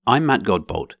I'm Matt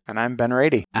Godbolt. And I'm Ben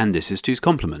Rady. And this is Two's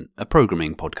Complement, a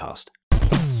programming podcast.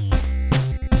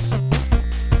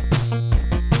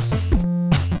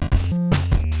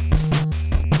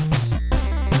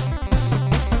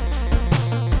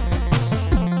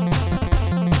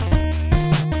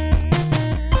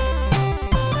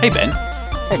 Hey Ben.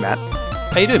 Hey Matt.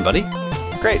 How you doing, buddy?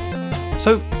 Great.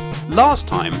 So, last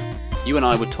time, you and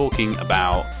I were talking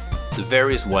about the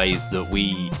various ways that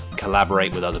we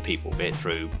collaborate with other people, be it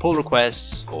through pull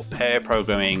requests or pair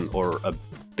programming or a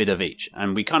bit of each.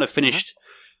 And we kind of finished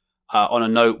on a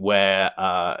note where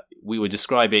we were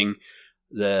describing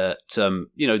that,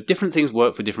 different things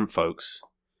work for different folks,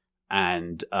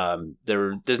 and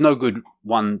there's no good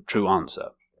one true answer.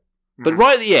 But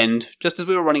right at the end, just as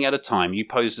we were running out of time, you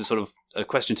posed a sort of a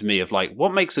question to me of like,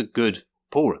 what makes a good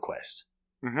pull request?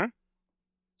 Mm-hmm.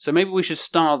 So maybe we should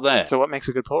start there. So what makes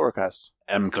a good pull request?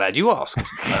 I'm glad you asked.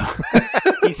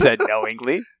 He said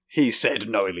knowingly. He said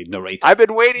knowingly, narrated. I've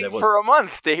been waiting for a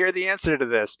month to hear the answer to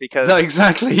this because... No,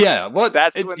 exactly, yeah.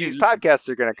 That's when these podcasts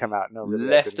are going to come out. No, really,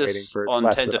 left us on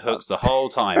tenterhooks the whole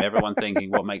time, everyone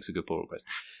thinking what makes a good pull request.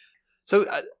 So...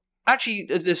 actually,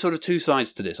 there's sort of two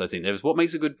sides to this, I think. There's what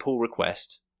makes a good pull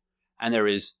request, and there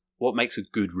is what makes a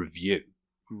good review.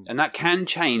 And that can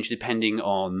change depending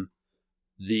on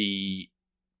the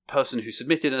person who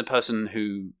submitted and the person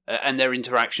who... and their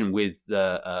interaction with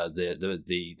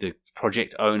the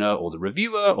project owner or the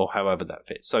reviewer, or however that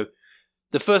fits. So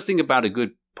the first thing about a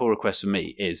good pull request for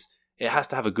me is it has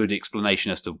to have a good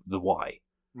explanation as to the why.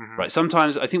 Mm-hmm. Right?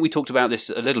 Sometimes, I think we talked about this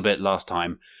a little bit last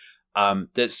time,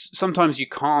 that sometimes you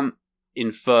can't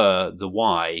infer the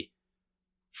why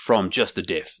from just the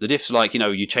diff. The diff's like,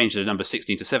 you change the number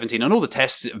 16 to 17 and all the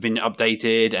tests have been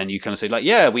updated, and you kind of say like,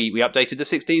 yeah, we updated the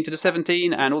 16 to the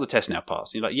 17 and all the tests now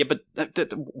pass. And you're like, yeah, but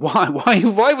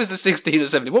why was the 16 to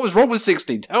 17? What was wrong with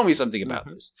 16? Tell me something about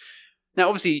this. Now,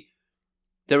 obviously,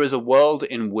 there is a world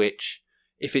in which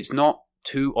if it's not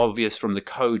too obvious from the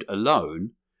code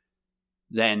alone,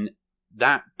 then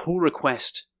that pull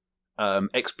request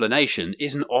explanation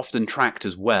isn't often tracked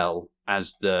as well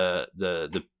as the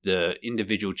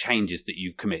individual changes that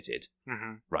you've committed.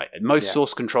 Mm-hmm. Right. And most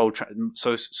source control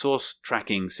source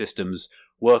tracking systems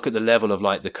work at the level of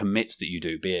like the commits that you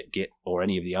do, be it Git or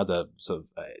any of the other sort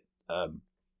of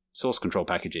source control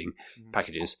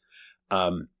packages.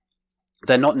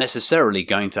 They're not necessarily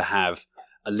going to have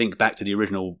a link back to the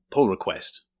original pull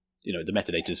request. The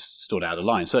metadata is stored out of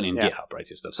line, certainly in GitHub, right,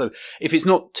 and stuff. So if it's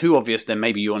not too obvious, then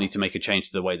maybe you will need to make a change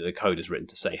to the way that the code is written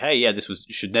to say, hey, yeah,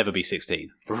 should never be 16.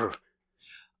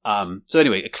 So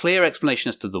anyway, a clear explanation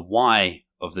as to the why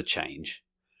of the change.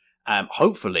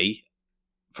 Hopefully,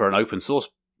 for an open source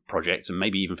project, and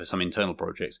maybe even for some internal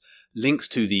projects, links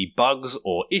to the bugs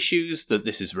or issues that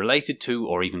this is related to,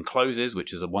 or even closes,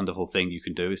 which is a wonderful thing you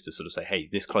can do, is to sort of say, hey,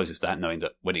 this closes that, knowing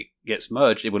that when it gets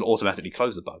merged, it will automatically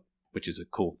close the bug, which is a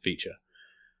cool feature.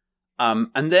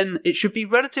 And then it should be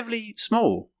relatively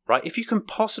small, right? If you can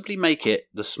possibly make it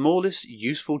the smallest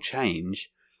useful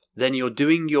change, then you're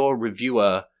doing your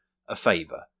reviewer a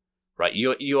favor, right?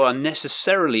 You are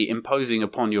necessarily imposing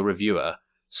upon your reviewer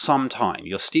some time.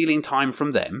 You're stealing time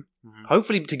from them,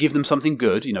 hopefully to give them something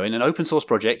good. In an open source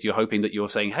project, you're hoping that you're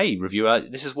saying, hey, reviewer,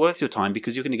 this is worth your time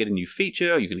because you're going to get a new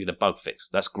feature, you're going to get a bug fix.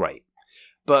 That's great.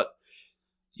 But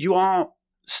you are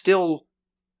still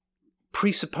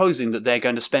presupposing that they're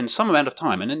going to spend some amount of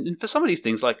time. And for some of these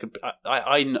things, like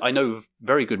I know of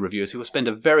very good reviewers who will spend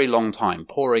a very long time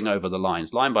poring over the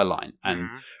lines, line by line, and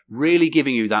really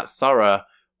giving you that thorough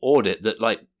audit that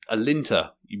like a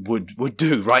linter would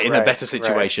do, right, in a better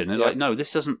situation. And like, no,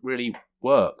 this doesn't really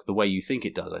work the way you think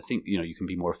it does. I think, you can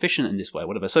be more efficient in this way,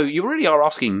 whatever. So you really are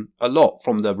asking a lot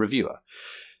from the reviewer.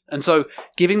 And so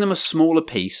giving them a smaller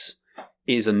piece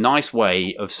is a nice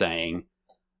way of saying,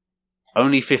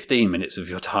 only 15 minutes of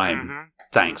your time,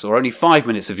 thanks, or only 5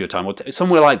 minutes of your time, or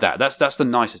somewhere like that. That's the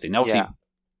nicest thing. Now, obviously,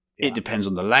 it depends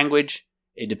on the language,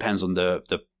 it depends on the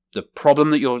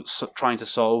problem that you're trying to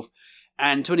solve,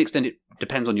 and to an extent, it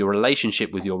depends on your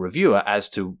relationship with your reviewer as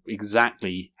to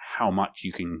exactly how much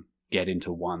you can get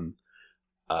into one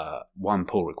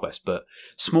pull request. But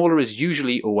smaller is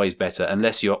usually always better,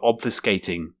 unless you're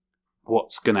obfuscating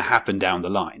what's going to happen down the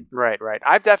line. Right.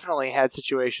 I've definitely had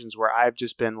situations where I've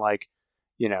just been like,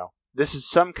 this is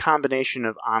some combination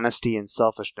of honesty and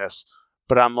selfishness.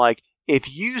 But I'm like,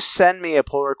 if you send me a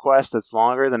pull request that's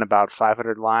longer than about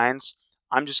 500 lines,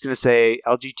 I'm just going to say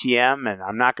LGTM and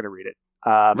I'm not going to read it.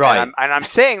 Right. And I'm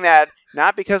saying that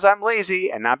not because I'm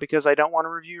lazy and not because I don't want to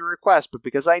review your request, but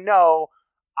because I know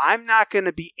I'm not going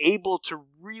to be able to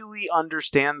really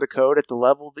understand the code at the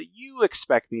level that you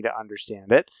expect me to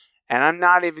understand it. And I'm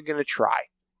not even going to try.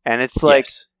 And it's like,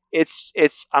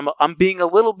 yes. I'm being a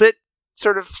little bit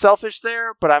sort of selfish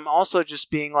there, but I'm also just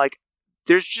being like,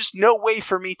 there's just no way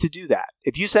for me to do that.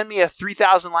 If you send me a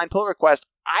 3,000 line pull request,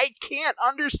 I can't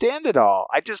understand it all.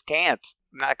 I just can't.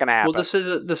 Not going to happen. Well, this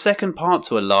is the second part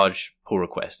to a large pull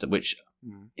request, which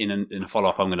in a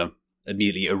follow-up I'm going to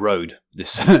immediately erode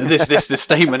this this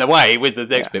statement away with the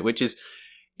next bit, which is,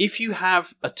 if you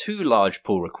have a too large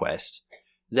pull request,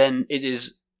 then it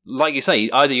is, like you say,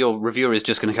 either your reviewer is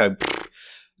just going to go,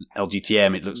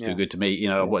 LGTM, it looks too good to me,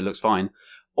 well, it looks fine,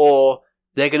 or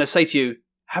they're going to say to you,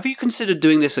 have you considered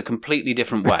doing this a completely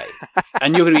different way?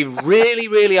 And you're going to be really,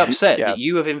 really upset that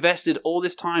you have invested all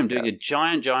this time doing a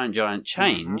giant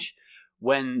change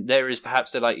when there is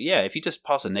perhaps they're like, if you just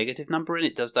pass a negative number in,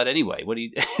 it does that anyway. What do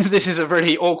you? This is a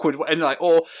really awkward and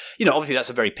obviously that's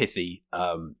a very pithy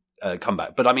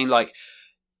comeback. But I mean, like,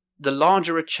 the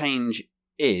larger a change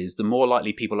is, the more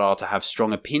likely people are to have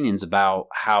strong opinions about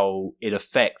how it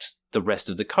affects the rest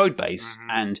of the code base.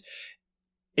 And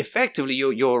effectively,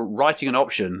 you're writing an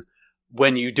option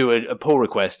when you do a pull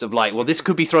request of like, well, this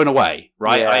could be thrown away,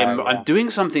 right? I'm doing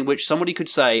something which somebody could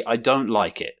say, I don't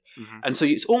like it. And so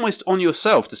it's almost on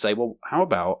yourself to say, well, how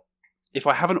about if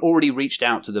I haven't already reached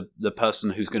out to the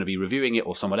person who's going to be reviewing it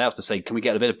or someone else to say, can we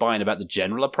get a bit of buy-in about the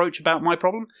general approach about my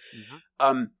problem?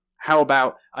 How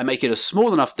about I make it a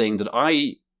small enough thing that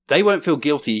they won't feel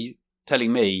guilty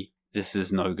telling me this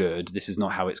is no good, this is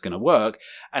not how it's going to work,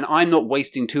 and I'm not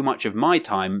wasting too much of my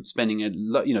time spending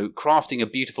crafting a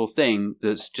beautiful thing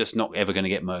that's just not ever going to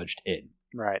get merged in.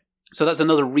 Right. So that's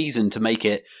another reason to make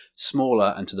it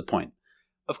smaller and to the point.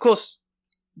 Of course,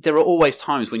 there are always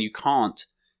times when you can't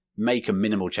make a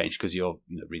minimal change because you're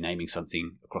renaming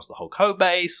something across the whole code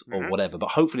base or whatever,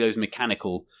 but hopefully those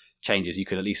mechanical changes, you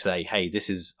can at least say, hey,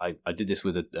 I did this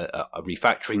with a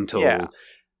refactoring tool.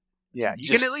 Yeah,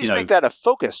 you can at least make that a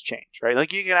focus change, right?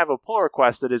 Like, you can have a pull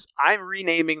request that is, I'm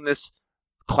renaming this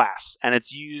class, and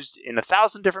it's used in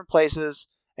 1,000 different places,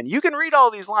 and you can read all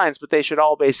these lines, but they should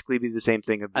all basically be the same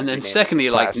thing. And then secondly,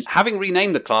 like, having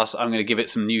renamed the class, I'm going to give it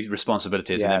some new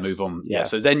responsibilities and then move on. Yeah,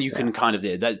 so then you can kind of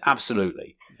do that.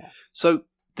 Absolutely. Yeah. So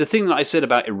the thing that I said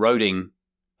about eroding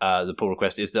the pull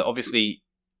request is that obviously,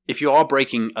 if you are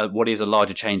breaking what is a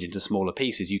larger change into smaller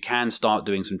pieces, you can start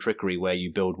doing some trickery where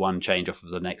you build one change off of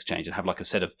the next change and have like a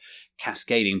set of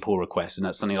cascading pull requests. And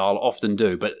that's something I'll often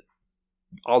do. But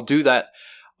I'll do that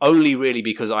only really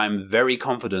because I'm very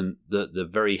confident that the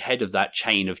very head of that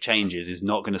chain of changes is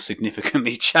not going to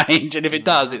significantly change. And if it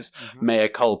does, it's mea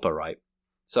culpa, right?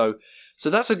 So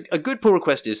that's a good pull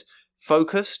request is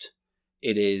focused.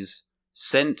 It is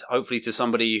sent hopefully to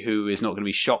somebody who is not going to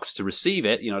be shocked to receive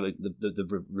it.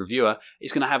 The reviewer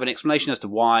is going to have an explanation as to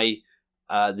why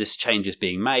this change is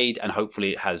being made, and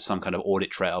hopefully it has some kind of audit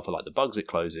trail for like the bugs it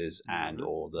closes and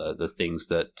or the things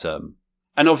that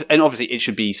and obviously it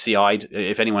should be CI'd.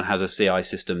 If anyone has a CI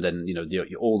system, then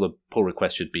all the pull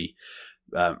requests should be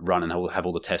run and have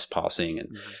all the tests passing,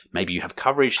 and maybe you have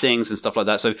coverage things and stuff like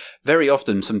that. So very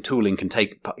often some tooling can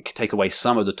take away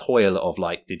some of the toil of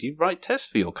like, did you write tests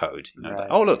for your code? Right. Like,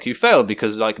 oh look, you failed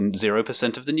because like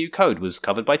 0% of the new code was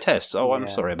covered by tests. Oh, I'm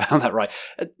sorry about that. Right.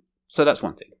 So that's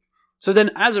one thing. So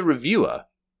then as a reviewer,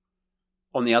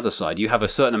 on the other side, you have a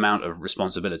certain amount of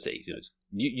responsibility.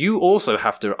 You also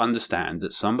have to understand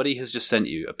that somebody has just sent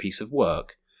you a piece of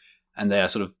work and they are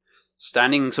sort of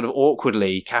standing sort of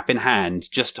awkwardly, cap in hand,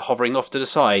 just hovering off to the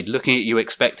side, looking at you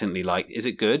expectantly like, is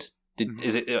it good?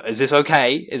 Is this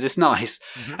okay? Is this nice?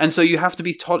 And so you have to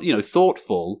be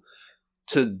thoughtful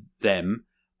to them.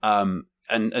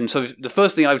 And so the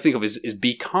first thing I would think of is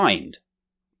be kind,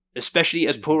 especially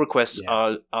as pull requests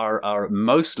are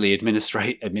mostly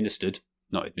administered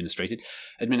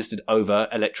over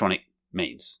electronic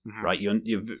means, right?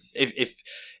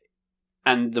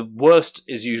 And the worst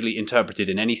is usually interpreted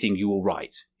in anything you will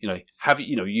write.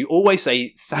 You always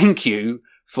say thank you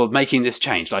for making this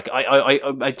change. Like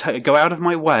I go out of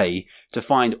my way to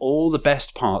find all the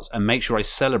best parts and make sure I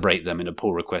celebrate them in a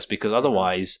pull request, because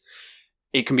otherwise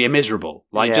it can be miserable.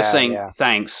 Like just saying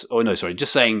thanks,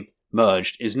 just saying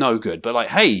merged is no good. But like,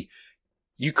 hey,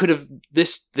 you could have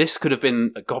this could have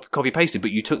been copy pasted, but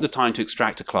you took the time to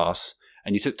extract a class.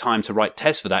 And you took time to write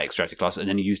tests for that extracted class, and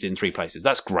then you used it in 3 places.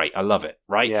 That's great. I love it,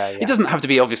 right? Yeah. It doesn't have to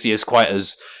be obviously as quite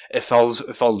as effusive,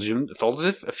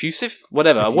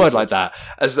 whatever, a word like that,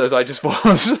 as I just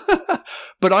was.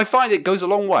 But I find it goes a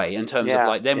long way in terms of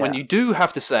like, then when you do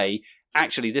have to say,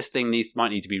 actually, this thing might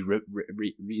need to be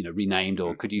renamed,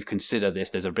 or could you consider this?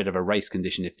 There's a bit of a race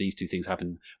condition if these two things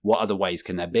happen. What other ways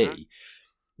can there be?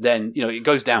 Then, it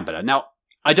goes down better. Now,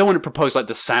 I don't want to propose like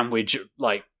the sandwich,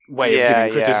 like, way of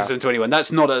giving criticism to anyone.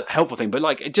 That's not a helpful thing. But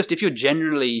like, just if you're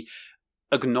generally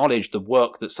acknowledge the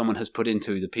work that someone has put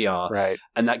into the PR, right,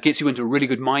 and that gets you into a really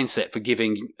good mindset for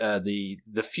giving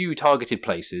the few targeted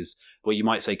places where you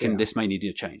might say, this may need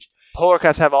to change. Pull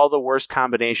requests have all the worst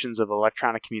combinations of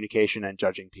electronic communication and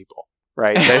judging people.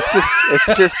 Right?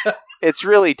 It's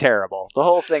really terrible. The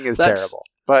whole thing is terrible.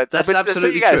 But that's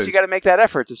absolutely true. So you got to make that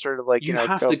effort to sort of like you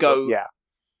have to go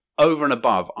over and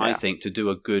above. I think to do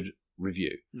a good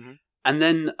review, and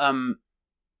then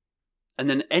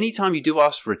anytime you do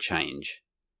ask for a change,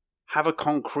 have a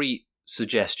concrete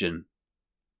suggestion.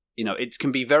 You know, it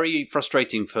can be very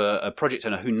frustrating for a project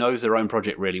owner who knows their own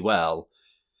project really well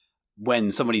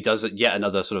when somebody does yet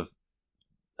another sort of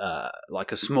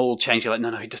like a small change. You're like,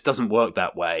 no, it just doesn't work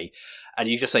that way, and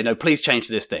you just say, no, please change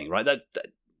this thing. Right? That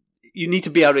you need to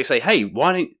be able to say, hey,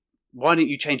 why don't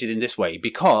you change it in this way?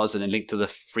 Because, and then link to the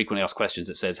frequently asked questions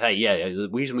that says, hey, the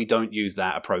reason we don't use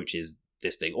that approach is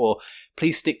this thing, or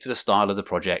please stick to the style of the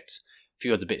project. A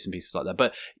few other bits and pieces like that.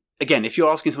 But again, if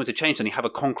you're asking someone to change something, have a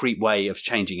concrete way of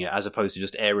changing it, as opposed to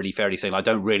just airily, fairly saying, I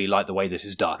don't really like the way this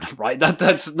is done, right?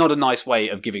 That's not a nice way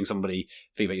of giving somebody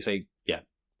feedback. You say,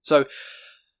 So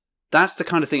that's the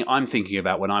kind of thing I'm thinking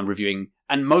about when I'm reviewing,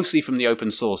 and mostly from the open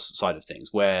source side of things,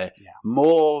 where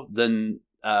more than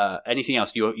anything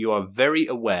else, you are very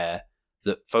aware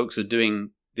that folks are doing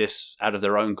this out of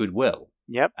their own goodwill.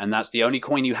 Yep. And that's the only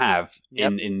coin you have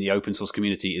in the open source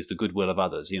community is the goodwill of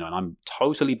others. You know, and I'm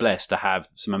totally blessed to have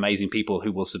some amazing people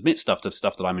who will submit stuff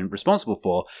that I'm responsible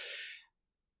for.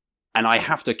 And I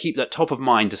have to keep that top of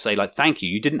mind to say, like, thank you.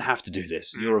 You didn't have to do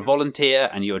this. You're a volunteer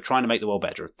and you're trying to make the world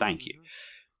better. Thank you.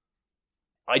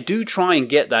 I do try and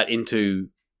get that into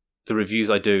the reviews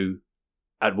I do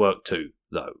at work too,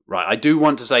 though, right? I do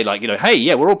want to say, like,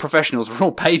 hey, we're all professionals. We're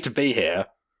all paid to be here.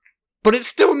 But it's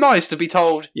still nice to be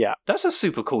told, that's a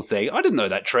super cool thing. I didn't know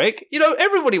that trick.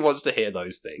 Everybody wants to hear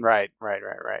those things. Right.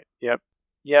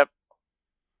 Yep.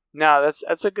 No,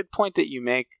 that's a good point that you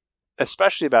make,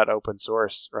 especially about open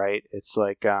source, right? It's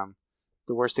like the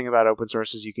worst thing about open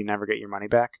source is you can never get your money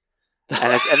back.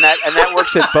 And that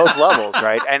works at both levels,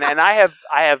 right? And I have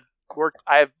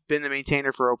been the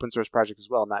maintainer for open source projects as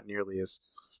well, not nearly as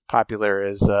popular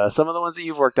as some of the ones that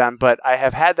you've worked on, but I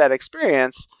have had that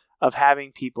experience of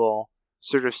having people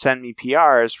sort of send me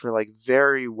PRs for like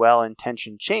very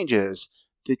well-intentioned changes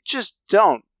that just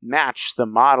don't match the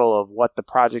model of what the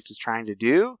project is trying to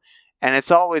do. And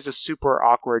it's always a super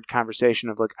awkward conversation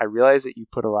of like, I realize that you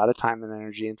put a lot of time and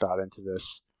energy and thought into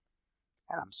this,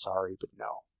 and I'm sorry, but no.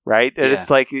 Right? And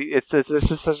it's like, it's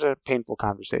just such a painful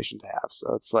conversation to have.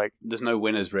 So it's like, there's no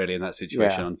winners really in that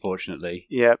situation, unfortunately.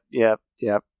 Yep. Yeah.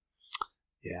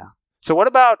 So what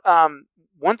about,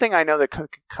 one thing I know that could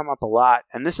come up a lot,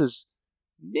 and this is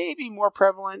maybe more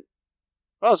prevalent.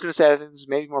 Well, I was going to say I think this is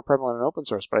maybe more prevalent in open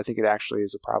source, but I think it actually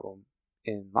is a problem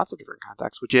in lots of different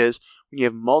contexts, which is when you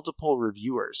have multiple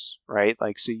reviewers, right?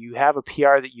 Like, so you have a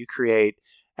PR that you create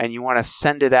and you want to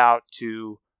send it out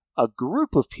to a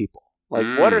group of people.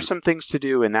 Like, what are some things to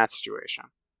do in that situation?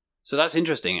 So that's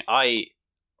interesting. I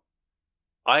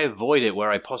avoid it where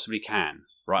I possibly can,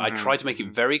 right? I try to make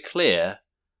it very clear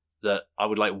that I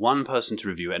would like one person to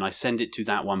review it, and I send it to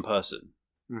that one person.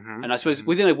 And I suppose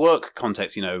within a work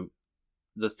context,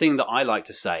 the thing that I like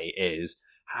to say is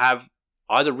have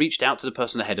either reached out to the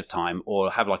person ahead of time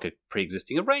or have like a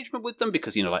pre-existing arrangement with them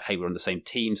because, like, hey, we're on the same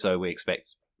team, so we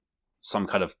expect some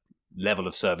kind of level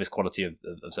of service, quality of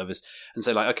service, and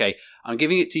say, like, okay, I'm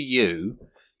giving it to you.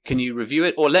 Can you review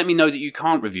it? Or let me know that you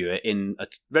can't review it in a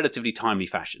relatively timely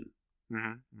fashion.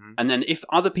 And then if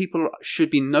other people should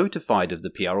be notified of the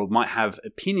PR or might have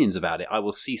opinions about it, I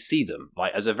will CC them,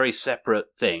 like, as a very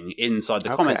separate thing inside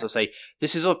the comments. I'll say,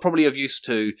 this is probably of use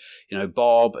to,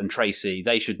 Bob and Tracy.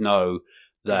 They should know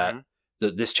that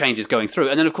this change is going through.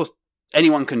 And then, of course,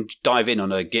 anyone can dive in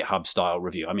on a GitHub style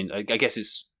review. I mean, I guess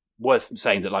it's worth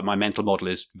saying that, like, my mental model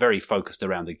is very focused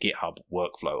around the GitHub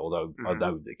workflow, although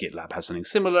the GitLab has something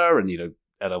similar and,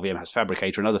 LLVM has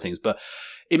Fabricator and other things, but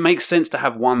it makes sense to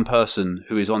have one person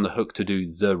who is on the hook to do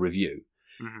the review.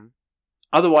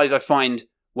 Otherwise, I find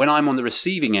when I'm on the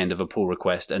receiving end of a pull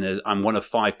request and I'm one of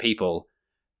 5 people,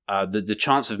 the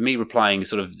chance of me replying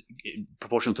is sort of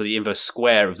proportional to the inverse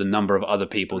square of the number of other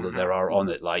people that there are on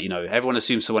it. Like, everyone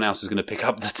assumes someone else is going to pick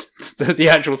up the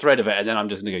actual thread of it, and then I'm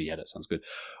just going to go, yeah, that sounds good.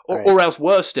 Or else,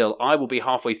 worse still, I will be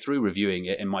halfway through reviewing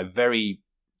it in my very,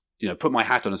 put my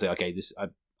hat on and say, okay,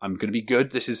 I'm going to be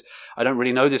good. I don't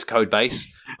really know this code base.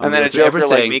 And then a joker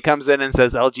like me comes in and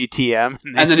says LGTM.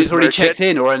 And then it's already checked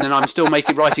in, and then I'm still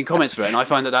writing comments for it. And I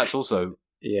find that that's also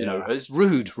Yeah. You know, it's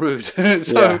rude.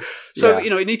 so, Yeah. you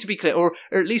know, it needs to be clear, or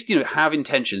at least, you know, have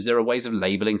intentions. There are ways of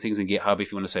labeling things in GitHub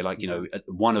if you want to say, like, you know,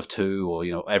 one of two, or,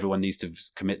 you know, everyone needs to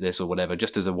commit this or whatever,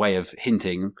 just as a way of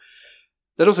hinting.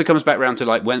 That also comes back around to,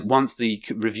 like, once the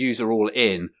reviews are all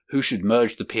in, who should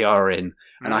merge the PR in?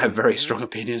 And I have very strong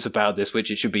opinions about this,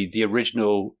 which it should be the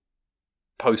original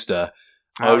poster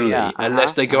only,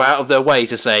 unless they go out of their way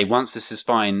to say, once this is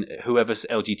fine, whoever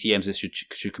LGTMs this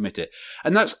should commit it.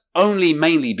 And that's only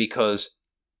mainly because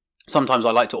sometimes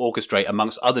I like to orchestrate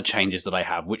amongst other changes that I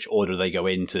have, which order they go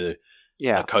into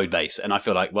a code base. And I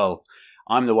feel like, well,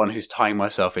 I'm the one who's tying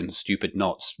myself in stupid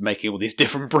knots, making all these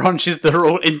different branches that are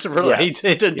all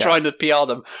interrelated and trying to PR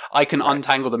them. I can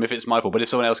untangle them if it's my fault, but if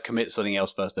someone else commits something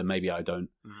else first, then maybe I don't.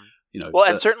 You know, well,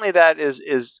 and certainly that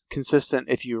is consistent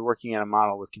if you're working in a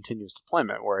model with continuous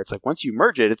deployment, where it's like once you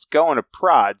merge it, it's going to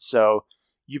prod. So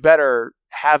you better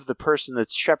have the person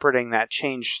that's shepherding that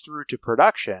change through to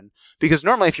production, because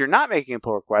normally if you're not making a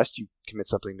pull request, you commit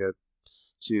something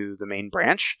to the main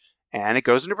branch and it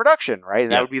goes into production, right?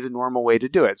 And that would be the normal way to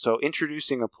do it. So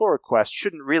introducing a pull request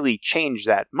shouldn't really change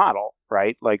that model,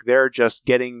 right? Like they're just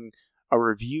getting a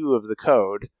review of the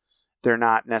code. They're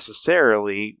not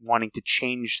necessarily wanting to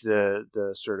change the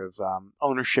sort of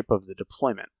ownership of the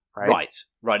deployment, right?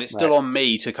 Right. It's still on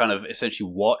me to kind of essentially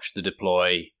watch the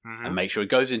deploy and make sure it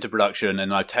goes into production,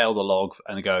 and I tail the log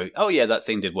and go, oh yeah, that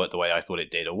thing did work the way I thought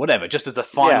it did, or whatever, just as the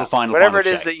final whatever it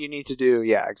check. is that you need to do.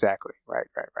 Yeah, exactly. Right.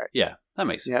 Yeah, that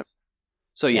makes sense. Yep.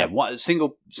 So one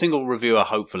single reviewer,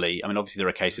 hopefully. I mean, obviously there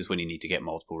are cases when you need to get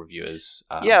multiple reviewers.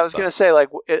 I was going to say, like,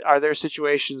 are there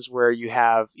situations where you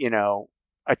have, you know,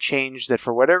 a change that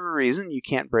for whatever reason you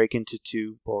can't break into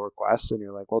two pull requests, and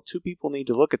you're like, well, two people need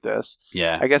to look at this.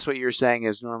 Yeah. I guess what you're saying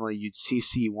is normally you'd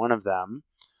CC one of them.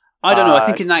 I don't know. I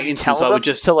think in that instance I would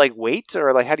just to like wait,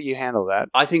 or like how do you handle that?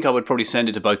 I think I would probably send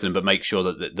it to both of them, but make sure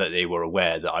that they were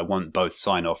aware that I want both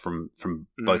sign off from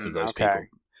both of those people.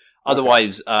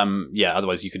 Otherwise,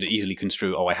 otherwise you could easily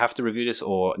construe, oh, I have to review this,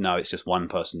 or no, it's just one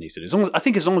person needs to do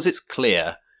it. As long as it's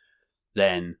clear,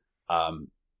 then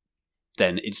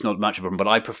it's not much of a problem. But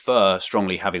I prefer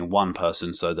strongly having one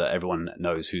person so that everyone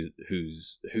knows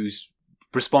whose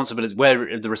responsibility,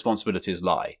 where the responsibilities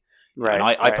lie. Right. And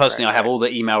I personally have all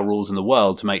the email rules in the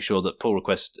world to make sure that pull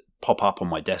requests pop up on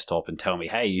my desktop and tell me,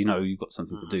 hey, you know, you've got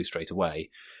something to do straight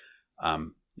away.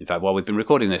 In fact, while we've been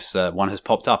recording this, one has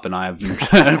popped up, and I'm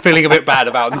feeling a bit bad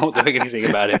about not doing anything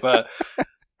about it. But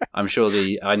I'm sure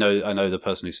I know the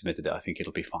person who submitted it. I think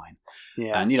it'll be fine.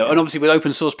 Yeah, and and obviously with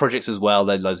open source projects as well,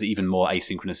 there's even more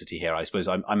asynchronicity here. I suppose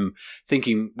I'm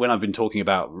thinking when I've been talking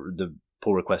about the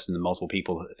pull request and the multiple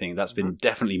people thing, that's been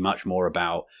definitely much more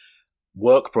about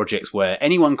work projects where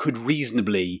anyone could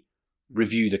reasonably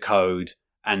review the code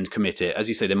and commit it. As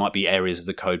you say, there might be areas of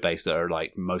the code base that are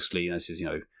like mostly, this is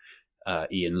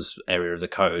Ian's area of the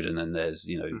code, and then there's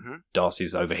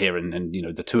Darcy's over here, and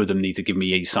the two of them need to give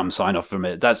me some sign off from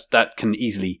it. That can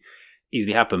easily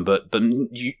happen, but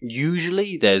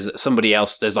usually there's somebody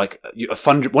else. There's like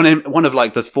one of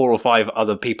like the 4 or 5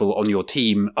 other people on your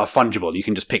team are fungible. You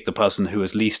can just pick the person who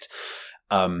has least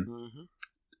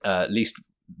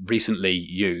recently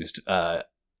used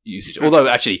usage. Although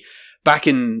actually, back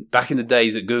in the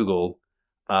days at Google,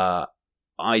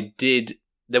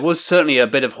 there was certainly a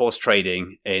bit of horse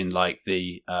trading in like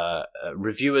the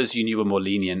reviewers you knew were more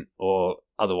lenient or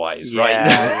otherwise, right?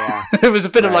 Yeah. It was a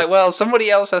bit of like, well,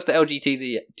 somebody else has to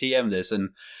LGTM this, and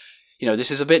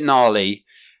this is a bit gnarly,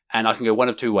 and I can go one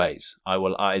of two ways. I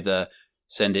will either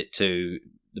send it to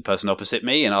the person opposite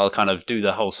me, and I'll kind of do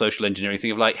the whole social engineering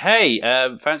thing of like, hey,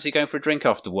 fancy going for a drink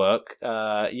after work?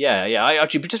 Yeah. I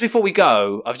actually, just before we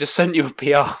go, I've just sent you a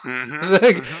PR.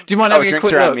 Do you mind having a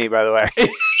quick look? Around me, by the way.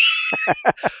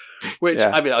 Which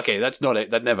I mean, okay, that's not it.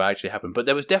 That never actually happened. But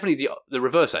there was definitely the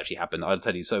reverse actually happened. I'll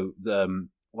tell you. So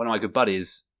one of my good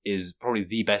buddies is probably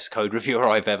the best code reviewer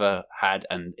I've ever had,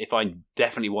 and if I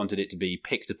definitely wanted it to be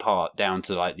picked apart down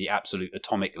to like the absolute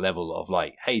atomic level of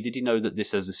like, hey, did you know that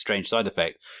this has a strange side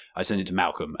effect? I send it to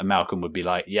Malcolm, and Malcolm would be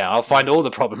like, yeah, I'll find all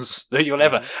the problems that you'll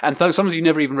ever, and some you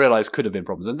never even realized could have been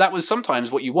problems, and that was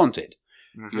sometimes what you wanted.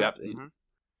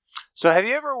 So have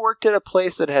you ever worked at a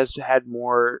place that has had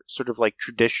more sort of like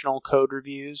traditional code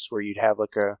reviews, where you'd have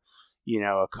like a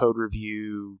code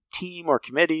review team or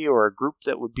committee or a group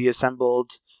that would be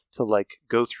assembled to like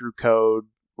go through code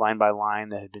line by line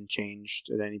that had been changed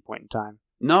at any point in time?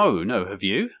 No. Have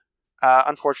you?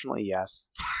 Unfortunately, yes.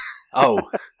 Oh.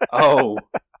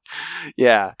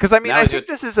 Yeah. Because I mean, I think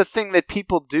this is a thing that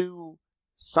people do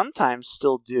sometimes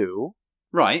still do.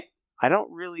 Right. I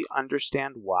don't really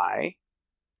understand why.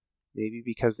 Maybe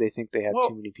because they think they have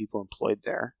too many people employed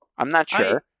there. I'm not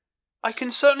sure. I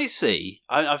can certainly see.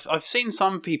 I've seen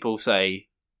some people say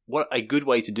what a good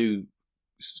way to do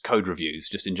code reviews,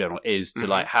 just in general, is to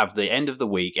like have the end of the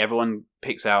week. Everyone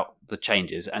picks out the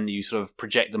changes, and you sort of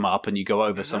project them up, and you go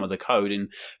over some of the code.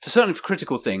 And certainly for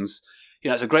critical things,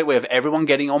 it's a great way of everyone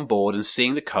getting on board and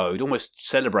seeing the code, almost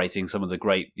celebrating some of the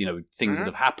great things that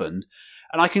have happened.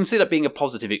 And I can see that being a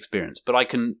positive experience.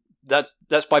 But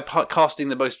that's by casting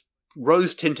the most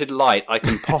rose-tinted light I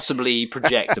can possibly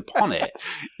project upon it.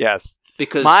 Yes.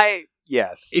 Because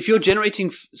if you're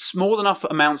generating small enough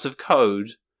amounts of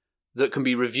code that can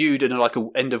be reviewed in like a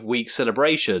end-of-week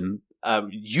celebration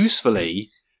usefully,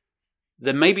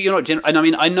 then maybe you're not... and I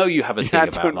mean, I know you have a thing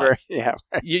about... Like,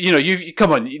 you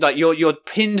come on, like your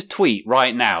pinned tweet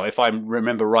right now, if I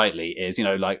remember rightly, is,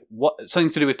 like, what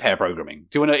something to do with pair programming.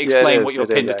 Do you want to explain what your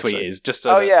pinned tweet is? Just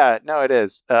so no, it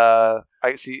is.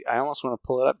 I see. I almost want to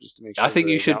pull it up just to make sure. I think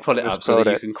you should pull it up so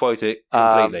that you can quote it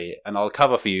completely, and I'll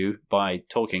cover for you by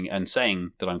talking and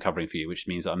saying that I'm covering for you, which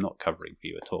means I'm not covering for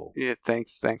you at all. Yeah,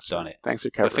 thanks. Done it. Thanks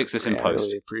for covering. We'll fix this in post. I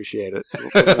really appreciate it.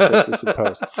 We'll fix this in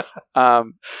post.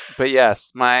 But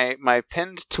yes, my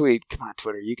pinned tweet. Come on,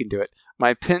 Twitter, you can do it.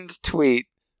 My pinned tweet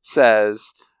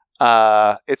says,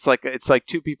 it's like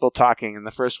two people talking, and the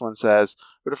first one says,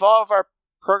 "But if all of our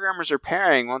programmers are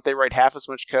pairing, won't they write half as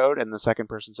much code?" And the second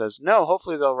person says, "No,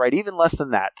 hopefully they'll write even less than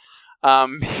that."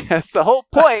 Because the whole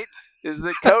point is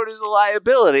that code is a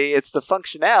liability. It's the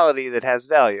functionality that has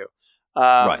value.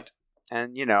 Right.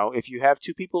 And, if you have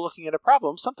two people looking at a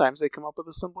problem, sometimes they come up with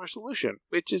a simpler solution,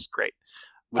 which is great.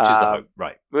 Which is the hope,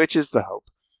 right. Which is the hope.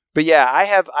 But yeah, I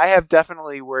have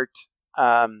definitely worked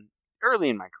early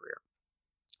in my career.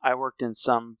 I worked in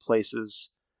some places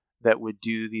that would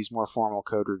do these more formal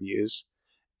code reviews.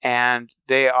 And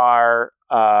they are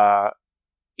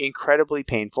incredibly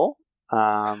painful,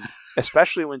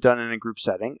 especially when done in a group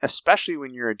setting, especially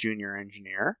when you're a junior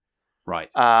engineer. Right.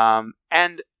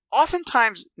 And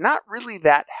oftentimes not really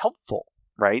that helpful,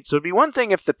 right? So it'd be one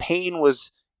thing if the pain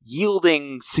was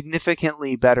yielding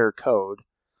significantly better code.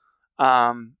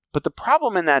 But the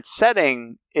problem in that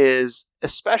setting is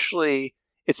especially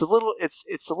it's a little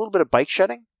bit of bike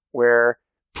shedding where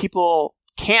people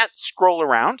can't scroll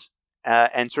around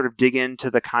and sort of dig into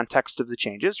the context of the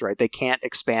changes, right? They can't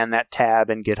expand that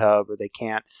tab in GitHub, or they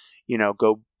can't,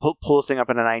 go pull a thing up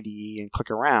in an IDE and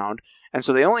click around. And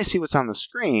so they only see what's on the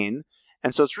screen.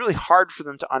 And so it's really hard for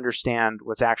them to understand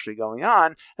what's actually going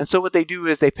on. And so what they do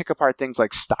is they pick apart things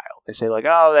like style. They say like,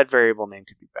 "Oh, that variable name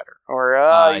could be better,"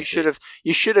 or you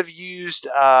should have used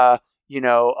a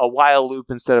while loop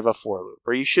instead of a for loop,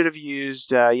 or you should have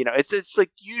used it's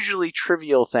like usually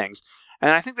trivial things.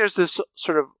 And I think there's this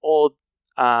sort of old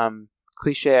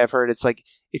cliche I've heard. It's like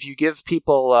if you give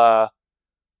people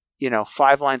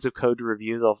 5 lines of code to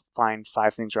review, they'll find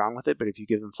 5 things wrong with it. But if you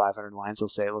give them 500 lines, they'll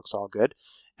say it looks all good.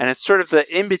 And it's sort of the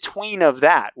in-between of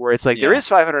that, where it's like there is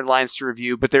 500 lines to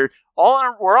review, but we're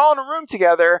all in a room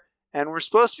together, and we're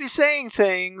supposed to be saying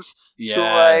things. Yeah. So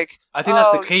like, I think that's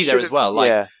the key there as well. Like,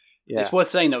 yeah. It's worth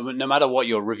saying that no matter what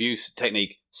your review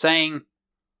technique, saying,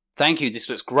 "Thank you, this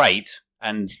looks great,"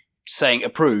 and saying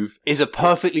approve is a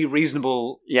perfectly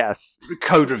reasonable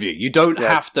code review. You don't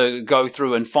have to go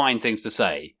through and find things to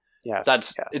say.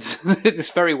 Yes,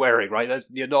 it's very wearing, right? Unless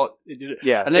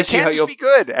it can't just be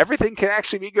good. Everything can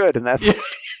actually be good, and that's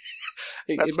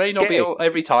it may not be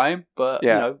every time, but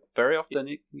very often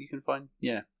you can find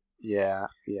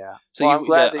So I'm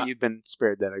glad that you've been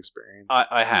spared that experience.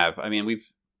 I have. I mean,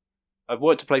 I've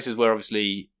worked at places where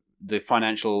obviously the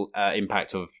financial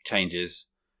impact of changes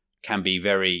can be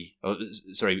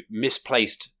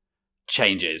misplaced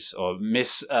changes or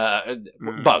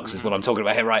bugs is what I'm talking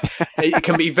about here, right? It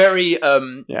can be very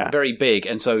very big,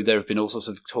 and so there have been all sorts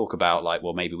of talk about like,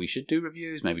 well, maybe we should do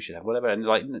reviews, maybe we should have whatever, and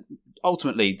like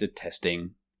ultimately the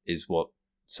testing is what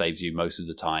saves you most of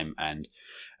the time, and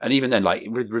even then, like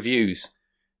with reviews,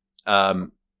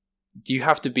 you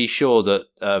have to be sure that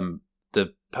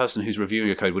the person who's reviewing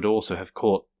your code would also have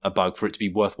caught a bug for it to be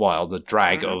worthwhile, the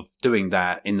drag of doing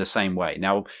that in the same way.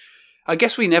 Now, I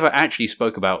guess we never actually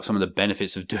spoke about some of the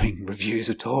benefits of doing reviews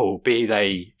at all, be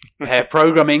they pair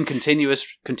programming, continuous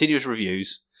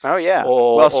reviews. Oh, yeah.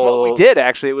 What we did,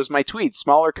 actually, it was my tweet,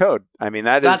 smaller code. I mean,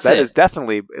 that is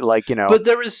definitely like, But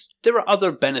there are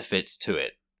other benefits to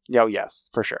it. Oh, yes,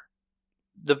 for sure.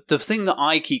 The thing that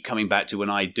I keep coming back to when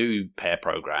I do pair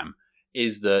program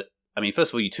is that, I mean,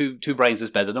 first of all, two brains is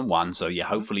better than one, so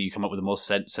hopefully you come up with a more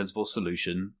sensible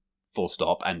solution. Full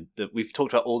stop. And we've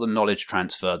talked about all the knowledge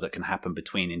transfer that can happen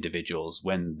between individuals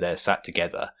when they're sat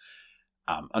together.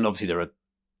 And obviously there are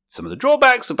some of the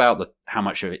drawbacks about how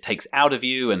much it takes out of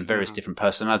you, and various different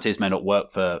personalities may not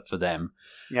work for them.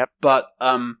 Yep. But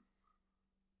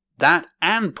that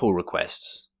and pull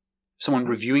requests, someone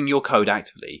reviewing your code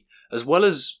actively, as well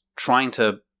as trying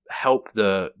to help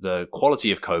the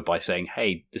quality of code by saying,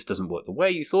 hey, this doesn't work the way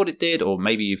you thought it did, or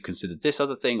maybe you've considered this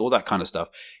other thing, all that kind of stuff,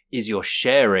 is you're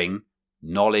sharing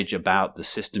knowledge about the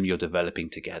system you're developing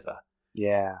together.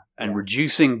 Yeah. And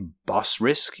reducing bus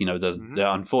risk,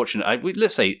 the unfortunate,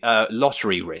 let's say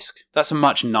lottery risk. That's a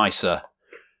much nicer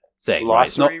thing.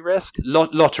 Lottery risk?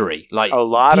 Lottery. Like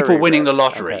lottery people winning risk. the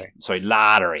lottery. Okay. Sorry,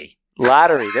 lottery.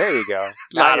 Lottery, there you go.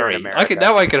 Lottery. I can.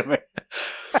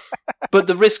 But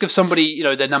the risk of somebody,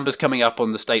 their numbers coming up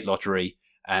on the state lottery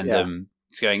and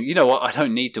it's going, you know what, I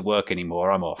don't need to work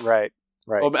anymore, I'm off. Right.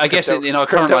 Or I guess in our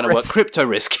current line of work, crypto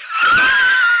risk.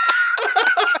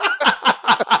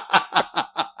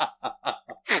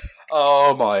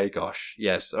 Oh my gosh.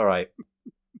 Yes. All right.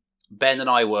 Ben and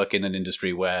I work in an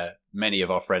industry where many of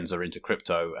our friends are into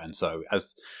crypto. And so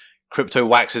as crypto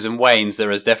waxes and wanes,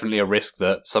 there is definitely a risk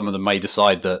that some of them may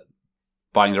decide that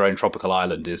buying their own tropical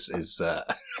island is is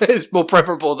more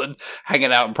preferable than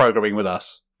hanging out and programming with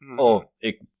us or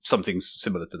something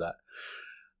similar to that.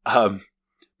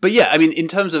 But yeah, I mean, in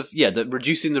terms of,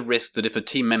 reducing the risk that if a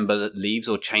team member that leaves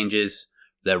or changes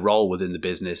their role within the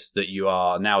business, that you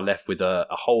are now left with a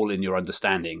hole in your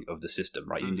understanding of the system,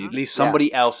 right? Mm-hmm. At least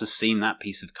somebody else has seen that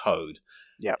piece of code.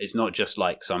 Yeah, it's not just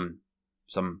like some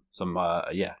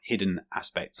hidden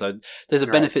aspect. So there's a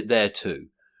benefit there too.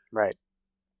 Right.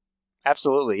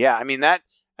 Absolutely. Yeah. I mean that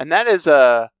is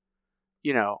when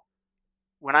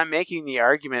I'm making the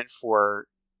argument for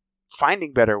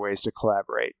finding better ways to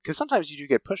collaborate, because sometimes you do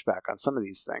get pushback on some of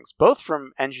these things, both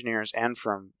from engineers and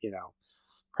from,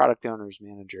 product owners,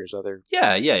 managers, other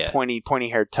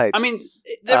pointy-haired types. I mean,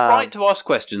 they're right to ask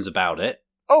questions about it.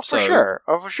 Oh, for sure.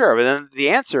 But then the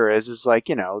answer is like,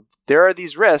 there are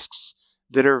these risks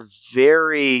that are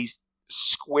very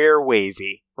square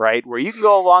wavy, right? Where you can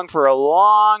go along for a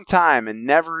long time and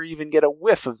never even get a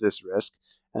whiff of this risk.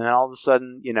 And then all of a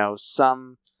sudden,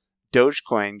 some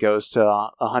Dogecoin goes to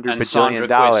 $100 and bajillion. Sandra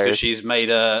quits because she's made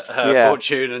her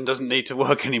fortune and doesn't need to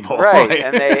work anymore. Right.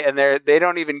 And they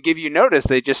don't even give you notice.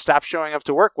 They just stop showing up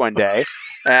to work one day.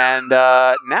 And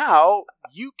now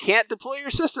you can't deploy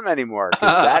your system anymore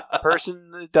because that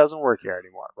person doesn't work here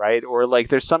anymore, right? Or like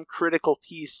there's some critical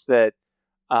piece that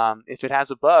if it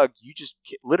has a bug, you just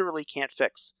literally can't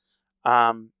fix.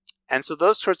 And so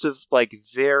those sorts of like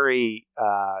very,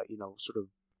 sort of,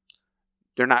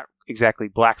 they're not exactly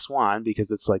black swan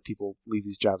because it's like people leave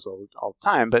these jobs all the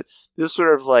time, but those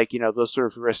sort of like, those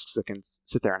sort of risks that can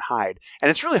sit there and hide.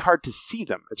 And it's really hard to see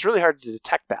them. It's really hard to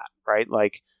detect that, right?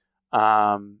 Like,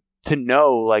 to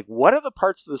know, like, what are the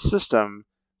parts of the system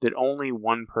that only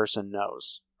one person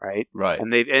knows, right? Right.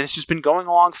 And it's just been going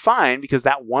along fine because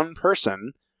that one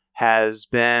person has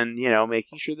been,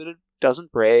 making sure that it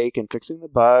doesn't break and fixing the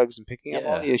bugs and picking up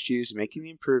all the issues and making the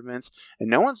improvements.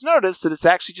 And no one's noticed that it's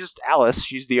actually just Alice.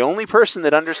 She's the only person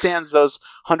that understands those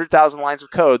 100,000 lines of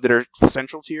code that are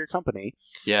central to your company.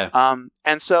 Yeah.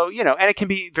 And so, and it can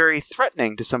be very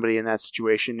threatening to somebody in that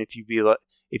situation if you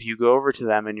go over to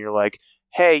them and you're like,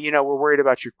 hey, we're worried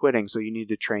about your quitting, so you need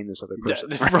to train this other person.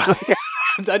 Right.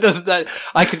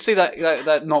 I can see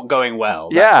that not going well.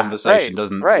 That conversation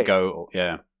doesn't go.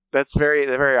 Yeah. That's very,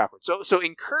 very awkward. So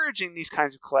encouraging these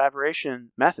kinds of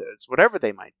collaboration methods, whatever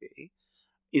they might be,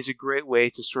 is a great way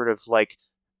to sort of like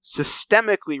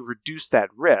systemically reduce that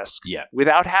risk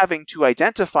without having to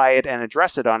identify it and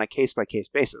address it on a case-by-case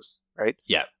basis, right?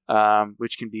 Yeah.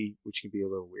 Which can be a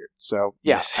little weird. So,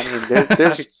 yes. I mean,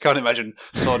 there's... I can't imagine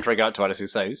sauntering out to Alice and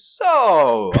saying,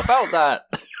 so, about that.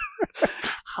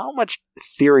 How much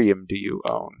Ethereum do you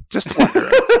own? Just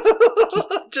wondering.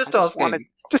 Just asking.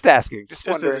 Just asking. Just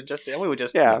wondering. We were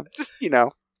just... Just,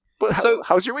 So,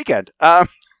 how's your weekend?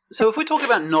 So if we're talking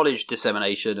about knowledge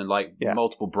dissemination and like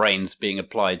multiple brains being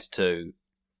applied to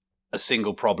a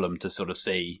single problem to sort of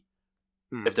see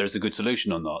if there's a good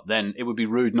solution or not, then it would be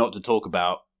rude not to talk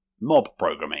about mob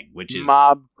programming, which is...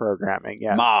 Mob programming,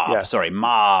 yes. Mob.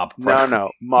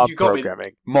 No, mob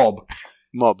programming. Mob.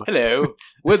 Hello,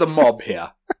 we're the mob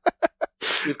here.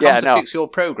 We've come to fix your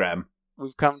program.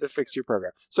 We've come to fix your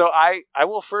program. So I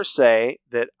will first say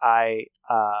that I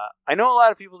know a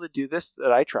lot of people that do this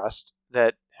that I trust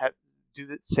that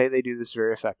say they do this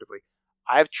very effectively.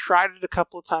 I've tried it a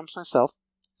couple of times myself.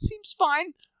 Seems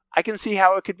fine. I can see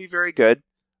how it could be very good,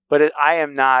 but I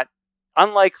am not,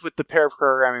 unlike with the pair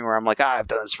programming where I'm like, I've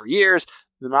done this for years,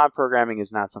 the mob programming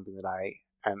is not something that I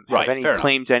have any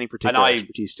claim to any particular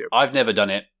expertise to. I've never done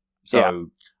it, so...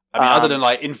 I mean, other than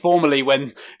like informally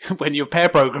when you're pair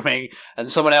programming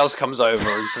and someone else comes over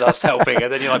and starts helping,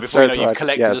 and then you're like, before you know, you've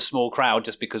collected a small crowd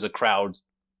just because a crowd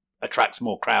attracts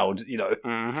more crowd,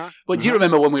 Mm-hmm. But do you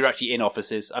remember when we were actually in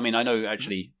offices? I mean, I know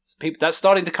actually people that's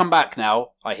starting to come back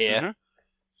now, I hear. Mm-hmm.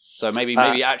 So maybe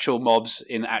actual mobs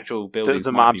in actual buildings.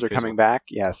 The mobs are coming back.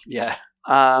 Yes. Yeah.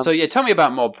 So tell me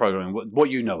about mob programming. What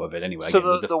you know of it anyway.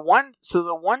 So the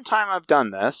one time I've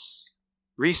done this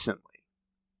recently,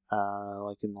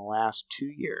 like in the last 2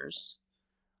 years,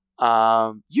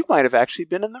 you might have actually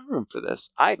been in the room for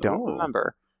this. I don't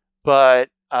remember, but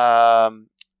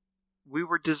we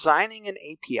were designing an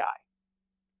API,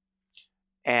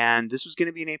 and this was going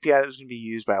to be an API that was going to be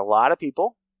used by a lot of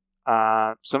people.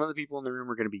 Some of the people in the room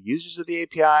were going to be users of the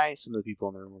API. Some of the people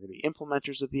in the room were going to be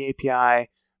implementers of the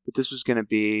API. But this was going to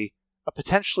be a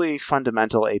potentially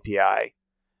fundamental API.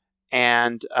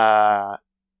 And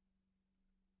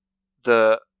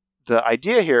the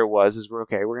idea here is we're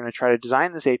going to try to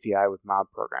design this API with mob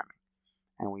programming.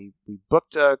 And we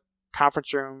booked a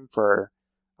conference room for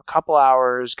a couple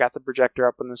hours, got the projector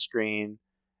up on the screen,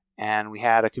 and we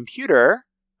had a computer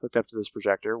hooked up to this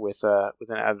projector with an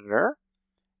editor.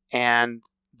 And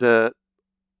the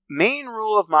main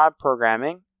rule of mob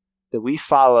programming that we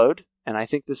followed, and I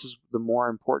think this is the more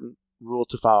important rule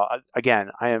to follow.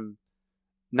 Again, I am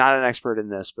not an expert in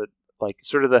this, but like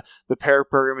sort of the pair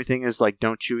programming thing is like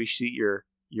don't chewy seat your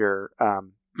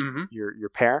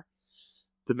pair.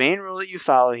 The main rule that you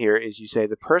follow here is you say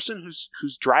the person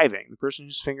who's driving, the person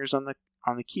whose fingers on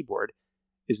the keyboard,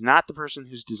 is not the person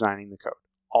who's designing the code.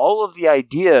 All of the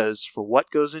ideas for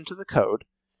what goes into the code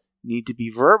need to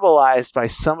be verbalized by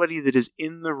somebody that is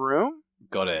in the room.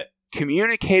 Got it.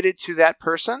 Communicated to that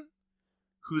person,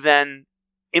 who then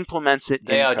implements it.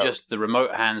 They are code. Just the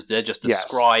remote hands. They're just the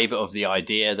scribe of the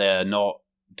idea. They're not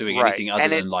doing anything other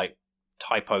than like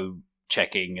typo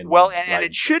checking and and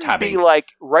it shouldn't be like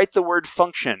write the word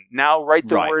function, now write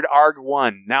the word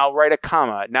arg1, now write a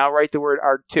comma, now write the word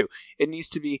arg2. It needs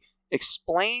to be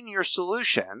explain your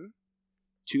solution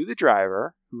to the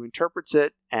driver, who interprets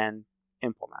it and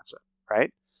implements it,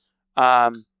 right?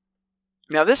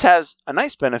 Now, this has a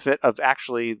nice benefit of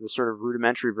actually the sort of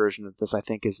rudimentary version of this, I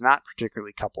think, is not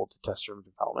particularly coupled to test-driven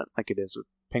development like it is with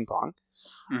Ping Pong.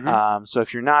 Mm-hmm. So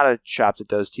if you're not a shop that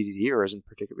does TDD or isn't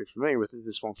particularly familiar with it,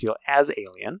 this won't feel as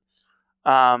alien.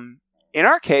 In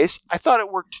our case, I thought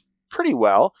it worked pretty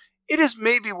well. It is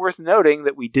maybe worth noting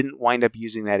that we didn't wind up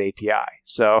using that API.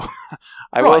 So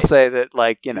I will say that,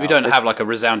 we don't have like a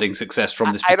resounding success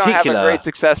from this particular. I don't have a great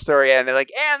success story, and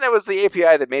that was the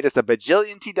API that made us $1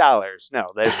 bajillion. No,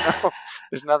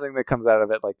 there's nothing that comes out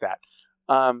of it like that.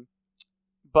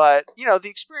 But the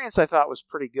experience I thought was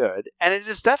pretty good, and it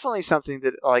is definitely something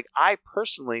that I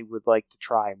personally would like to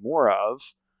try more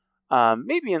of.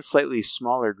 Maybe in slightly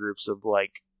smaller groups of 4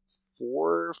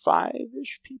 or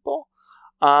 5-ish people.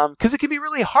 Because it can be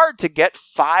really hard to get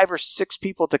 5 or 6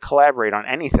 people to collaborate on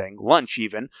anything, lunch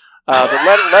even, but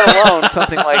let alone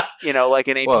something like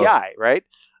an API, right?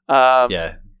 So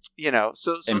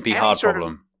MP hard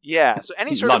problem. So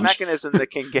any sort of mechanism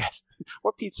that can get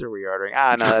what pizza are we ordering?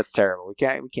 No, that's terrible. We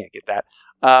can't get that.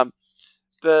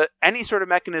 Any sort of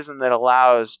mechanism that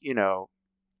allows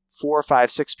 4,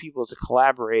 5, 6 people to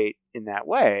collaborate in that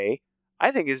way,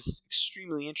 I think is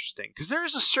extremely interesting, because there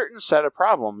is a certain set of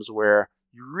problems where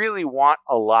you really want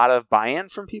a lot of buy-in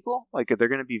from people, they're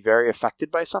going to be very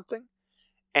affected by something.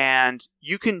 And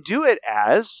you can do it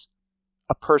as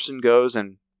a person goes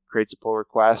and creates a pull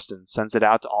request and sends it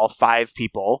out to all 5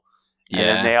 people. Yeah. And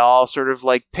then they all sort of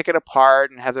pick it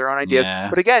apart and have their own ideas. Yeah.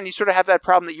 But again, you sort of have that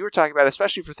problem that you were talking about,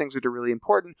 especially for things that are really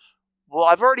important. Well,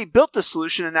 I've already built the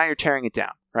solution and now you're tearing it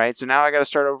down, right? So now I got to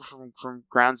start over from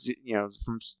grounds,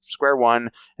 from square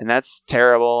one, and that's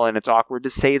terrible, and it's awkward to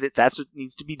say that that's what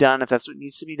needs to be done if that's what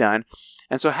needs to be done.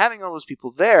 And so having all those people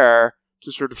there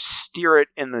to sort of steer it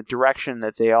in the direction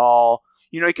that they all,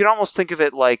 you can almost think of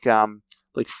it like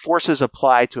forces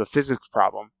apply to a physics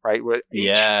problem, right? Where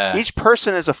each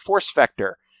person is a force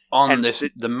vector on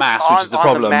the mass, which is the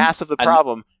problem. On the mass of the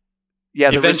problem.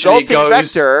 Yeah, the resulting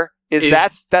vector.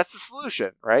 That's the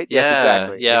solution, right? Yeah, yes,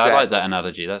 exactly. Yeah, exactly. I like that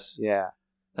analogy.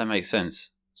 That makes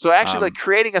sense. So actually,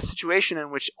 creating a situation in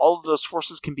which all of those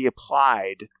forces can be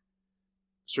applied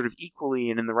sort of equally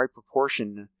and in the right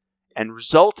proportion, and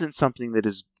result in something that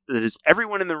is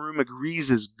everyone in the room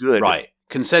agrees is good. Right.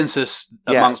 Consensus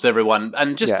amongst everyone,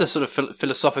 and just the sort of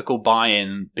philosophical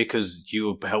buy-in because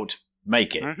you helped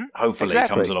make it. Mm-hmm. Hopefully,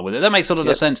 comes along with it. That makes a lot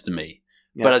of sense to me.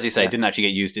 Yeah, but as you say, it didn't actually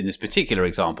get used in this particular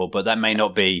example, but that may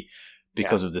not be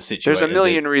because of the situation. There's a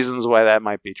million reasons why that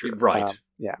might be true. Right.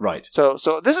 Right. So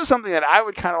this is something that I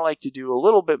would kind of like to do a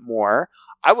little bit more.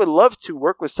 I would love to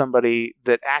work with somebody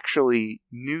that actually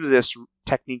knew this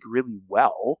technique really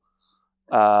well,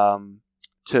 to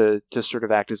to sort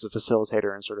of act as a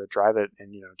facilitator and sort of drive it,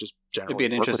 and just generally. It'd be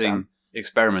an interesting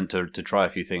experiment to try a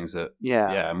few things that.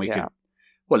 Yeah, and we could.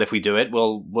 Well, if we do it,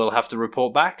 we'll have to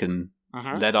report back and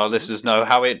let our listeners know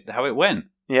how it went.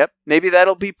 Yep, maybe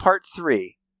that'll be part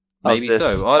 3. Maybe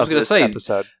so. I was going to say,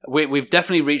 episode. We've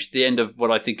definitely reached the end of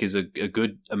what I think is a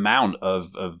good amount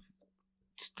of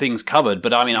things covered.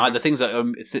 But I mean, the things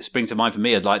that spring to mind for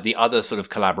me are like the other sort of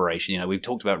collaboration. We've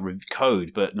talked about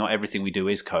code, but not everything we do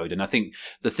is code. And I think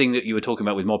the thing that you were talking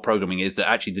about with more programming is that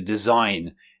actually the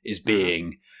design is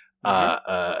being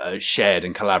shared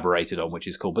and collaborated on, which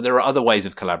is cool. But there are other ways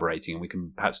of collaborating, and we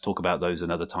can perhaps talk about those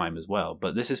another time as well.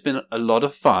 But this has been a lot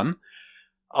of fun.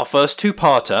 Our first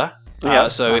 2-parter.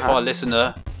 If our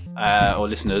listener or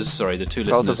listeners, sorry, the 2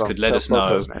 listeners could let us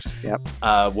know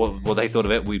what they thought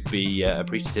of it, we'd be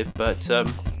appreciative. But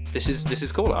this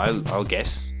is cool. I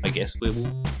guess we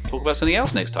will talk about something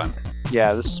else next time.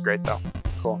 Yeah, this is great though.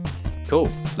 Cool.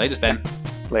 Later, Ben.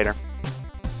 Later.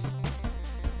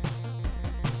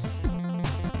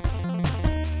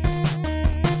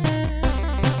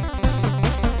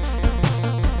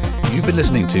 You've been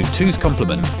listening to Two's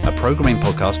Complement, a programming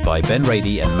podcast by Ben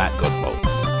Rady and Matt Godbolt.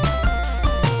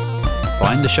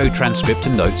 Find the show transcript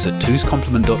and notes at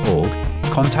twoscomplement.org.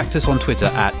 Contact us on Twitter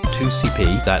at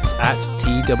 2CP, that's at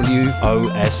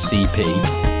TWOSCP.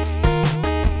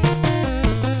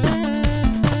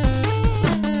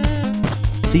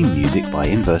 Theme music by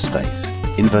Inverse Phase,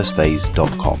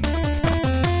 inversephase.com.